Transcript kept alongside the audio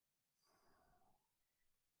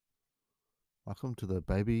Welcome to the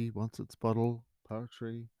Baby Wants Its Bottle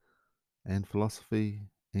Poetry and Philosophy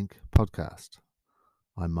Inc. podcast.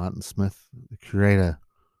 I'm Martin Smith, the curator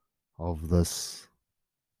of this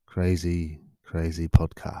crazy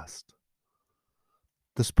podcast.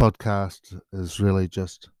 This podcast is really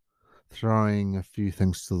just throwing a few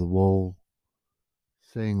things to the wall,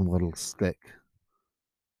 seeing what'll stick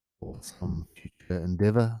for some future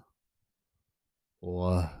endeavor,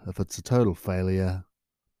 or if it's a total failure,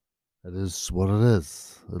 it is what it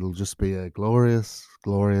is. It'll just be a glorious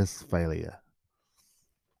failure.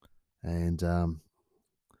 And I've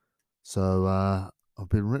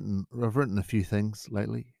written a few things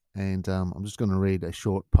lately, and I'm just going to read a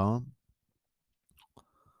short poem.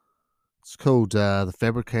 It's called "The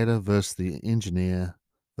Fabricator versus the Engineer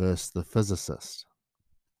versus the Physicist."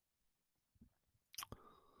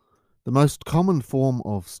 The most common form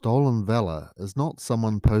of stolen valor is not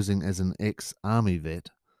someone posing as an ex-army vet.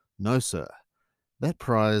 No, sir. That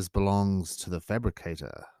prize belongs to the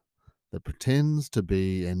fabricator that pretends to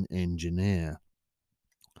be an engineer.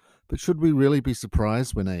 But should we really be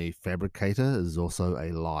surprised when a fabricator is also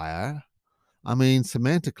a liar? I mean,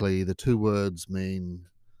 semantically, the two words mean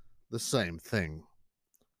the same thing.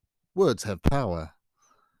 Words have power.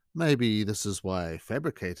 Maybe this is why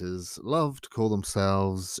fabricators love to call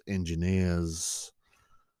themselves engineers.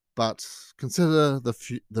 But consider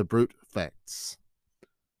the brute facts.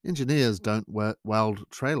 Engineers don't weld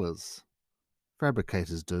trailers.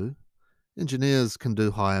 Fabricators do. Engineers can do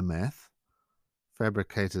higher math.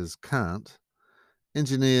 Fabricators can't.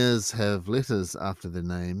 Engineers have letters after their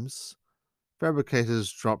names.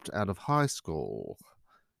 Fabricators dropped out of high school.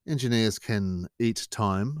 Engineers can eat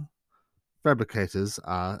time. Fabricators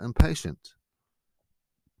are impatient.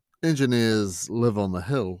 Engineers live on the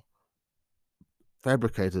hill.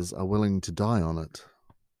 Fabricators are willing to die on it.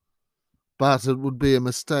 But it would be a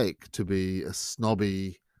mistake to be a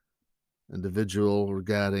snobby individual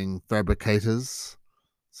regarding fabricators.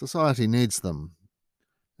 Society needs them.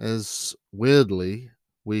 As weirdly,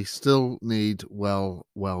 we still need well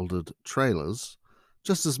welded trailers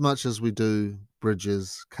just as much as we do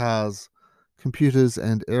bridges, cars, computers,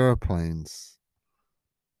 and aeroplanes.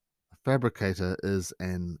 A fabricator is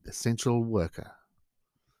an essential worker,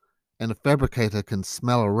 and a fabricator can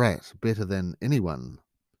smell a rat better than anyone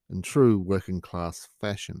in true working class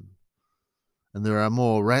fashion. And there are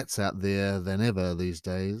more rats out there than ever these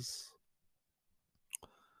days.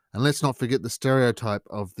 And let's not forget the stereotype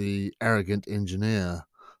of the arrogant engineer,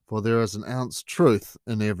 for there is an ounce truth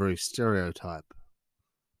in every stereotype.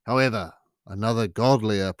 However, another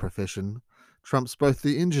godlier profession trumps both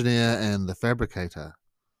the engineer and the fabricator.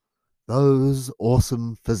 Those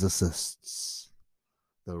awesome physicists,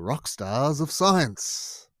 the rock stars of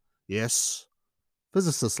science. Yes,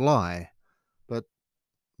 physicists lie, but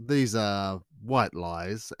these are white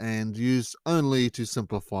lies and used only to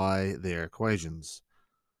simplify their equations.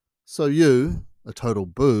 So you, a total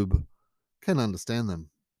boob, can understand them.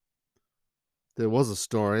 There was a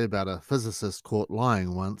story about a physicist caught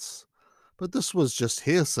lying once, but this was just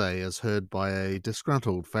hearsay as heard by a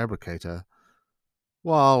disgruntled fabricator,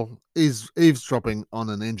 while eavesdropping on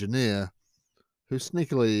an engineer who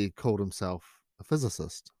sneakily called himself a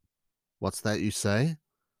physicist. What's that you say?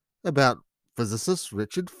 About physicist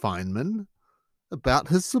Richard Feynman? About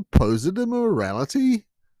his supposed immorality?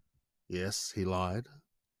 Yes, he lied,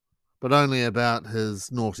 but only about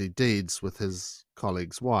his naughty deeds with his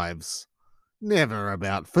colleagues' wives. Never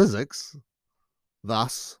about physics.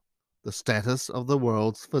 Thus, the status of the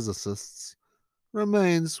world's physicists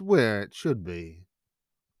remains where it should be,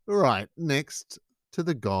 right next to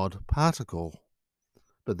the God particle.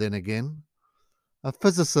 But then again, a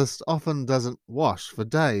physicist often doesn't wash for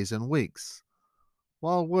days and weeks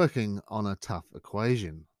while working on a tough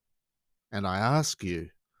equation. And I ask you,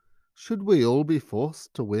 should we all be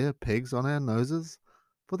forced to wear pegs on our noses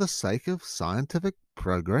for the sake of scientific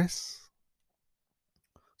progress?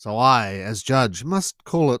 So I, as judge, must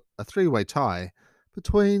call it a three-way tie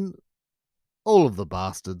between all of the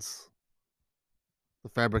bastards. The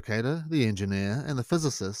fabricator, the engineer, and the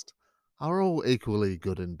physicist are all equally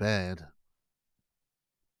good and bad.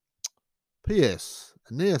 P.S.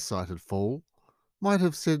 A nearsighted fool might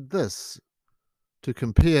have said this to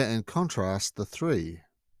compare and contrast the three.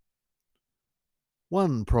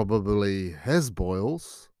 One probably has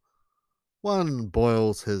boils, one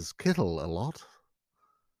boils his kettle a lot,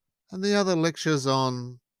 and the other lectures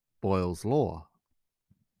on Boyle's Law.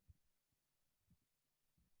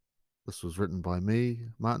 This was written by me,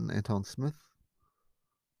 Martin Anton Smith.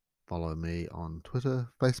 Follow me on Twitter,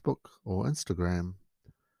 Facebook, or Instagram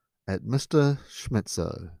at Mr.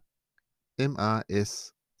 Schmitzo,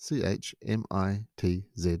 MRS CHMITZO.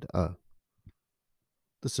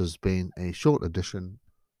 This has been a short edition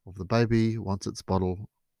of the Baby Wants Its Bottle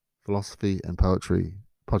Philosophy and Poetry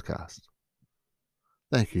podcast.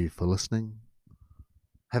 Thank you for listening.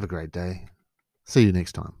 Have a great day. See you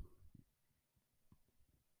next time.